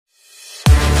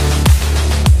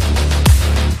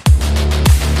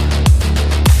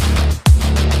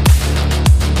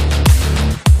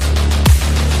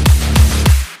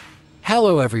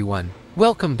Hello everyone,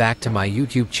 welcome back to my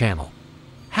YouTube channel.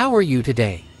 How are you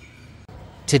today?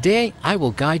 Today, I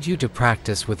will guide you to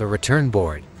practice with a return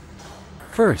board.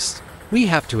 First, we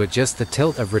have to adjust the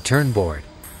tilt of return board.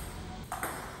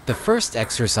 The first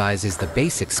exercise is the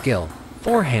basic skill,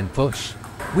 forehand push.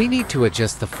 We need to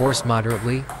adjust the force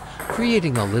moderately,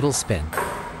 creating a little spin.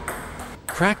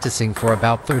 Practicing for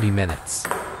about 30 minutes.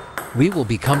 We will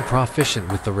become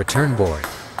proficient with the return board.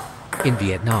 In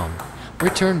Vietnam,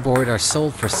 return board are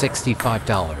sold for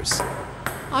 $65.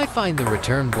 I find the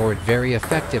return board very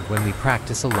effective when we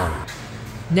practice alone.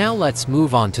 Now let's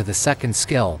move on to the second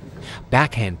skill,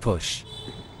 backhand push.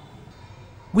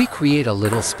 We create a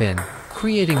little spin,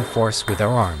 creating force with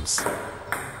our arms.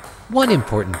 One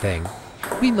important thing,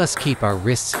 we must keep our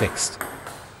wrists fixed.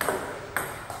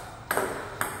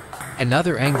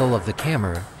 Another angle of the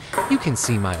camera, you can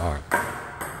see my arm.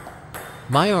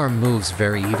 My arm moves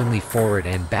very evenly forward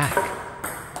and back.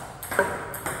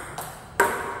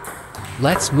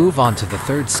 Let's move on to the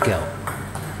third skill.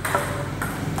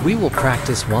 We will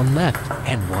practice one left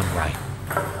and one right.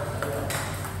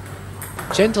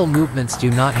 Gentle movements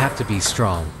do not have to be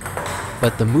strong,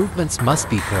 but the movements must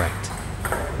be correct.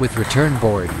 With return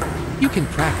board, you can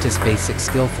practice basic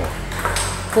skillful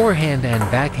forehand and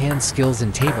backhand skills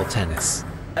in table tennis.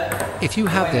 If you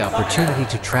have the opportunity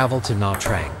to travel to Nha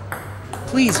Trang,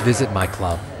 please visit my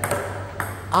club.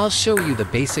 I'll show you the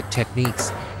basic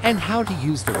techniques and how to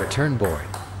use the return board.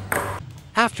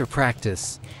 After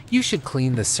practice, you should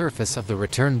clean the surface of the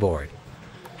return board.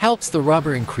 Helps the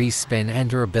rubber increase spin and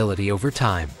durability over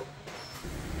time.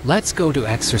 Let's go to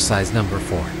exercise number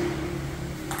 4.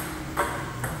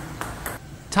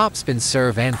 Topspin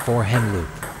serve and forehand loop.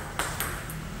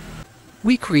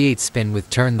 We create spin with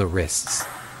turn the wrists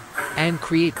and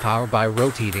create power by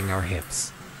rotating our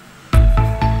hips.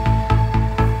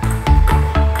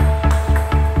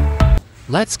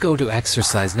 Let's go to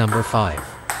exercise number 5.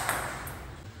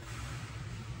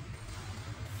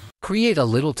 Create a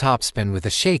little topspin with a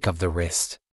shake of the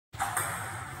wrist.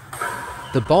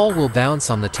 The ball will bounce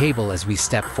on the table as we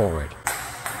step forward.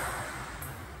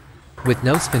 With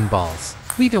no spin balls,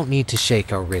 we don't need to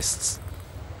shake our wrists.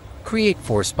 Create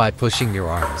force by pushing your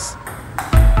arms.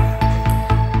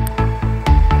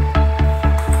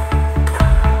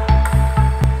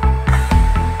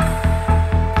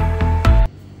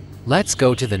 Let's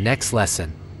go to the next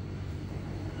lesson.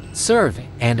 Serve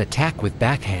and attack with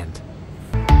backhand.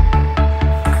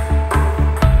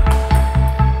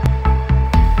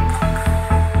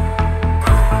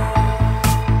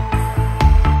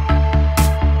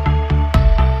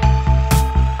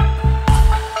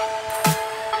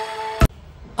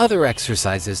 Other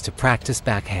exercises to practice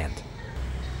backhand.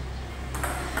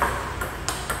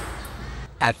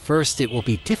 At first it will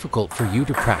be difficult for you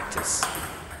to practice,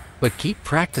 but keep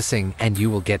practicing and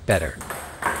you will get better.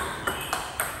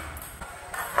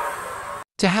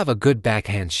 To have a good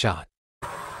backhand shot,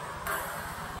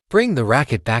 bring the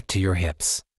racket back to your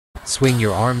hips, swing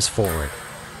your arms forward,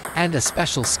 and a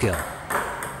special skill.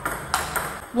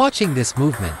 Watching this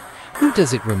movement, who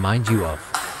does it remind you of?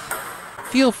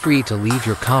 Feel free to leave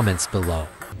your comments below.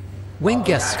 When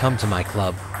guests come to my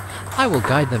club, I will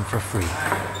guide them for free.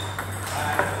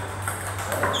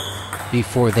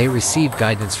 Before they receive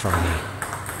guidance from me,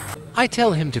 I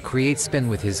tell him to create spin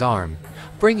with his arm,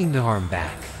 bringing the arm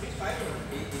back.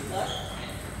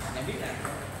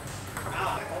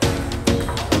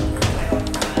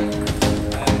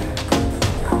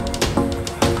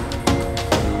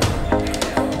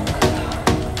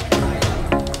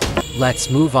 Let's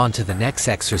move on to the next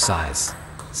exercise.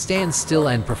 Stand still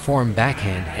and perform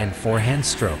backhand and forehand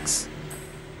strokes.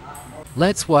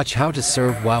 Let's watch how to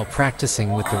serve while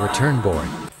practicing with the return board.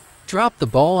 Drop the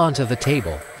ball onto the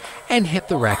table and hit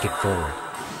the racket forward.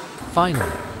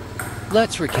 Finally,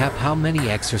 let's recap how many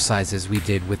exercises we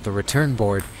did with the return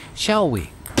board, shall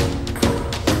we?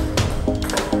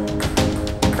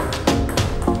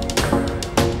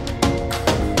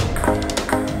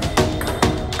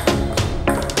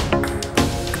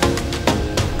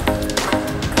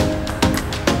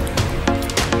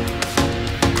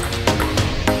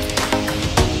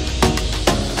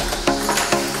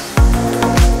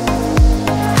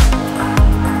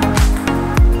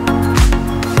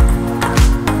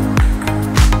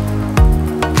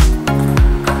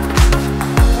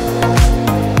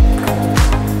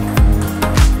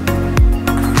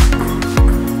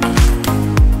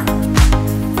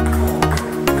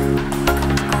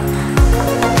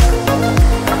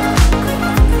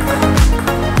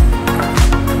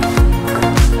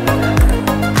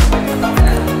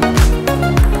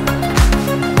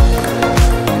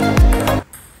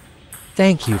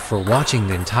 Thank you for watching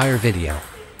the entire video.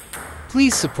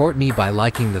 Please support me by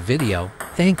liking the video.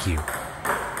 Thank you.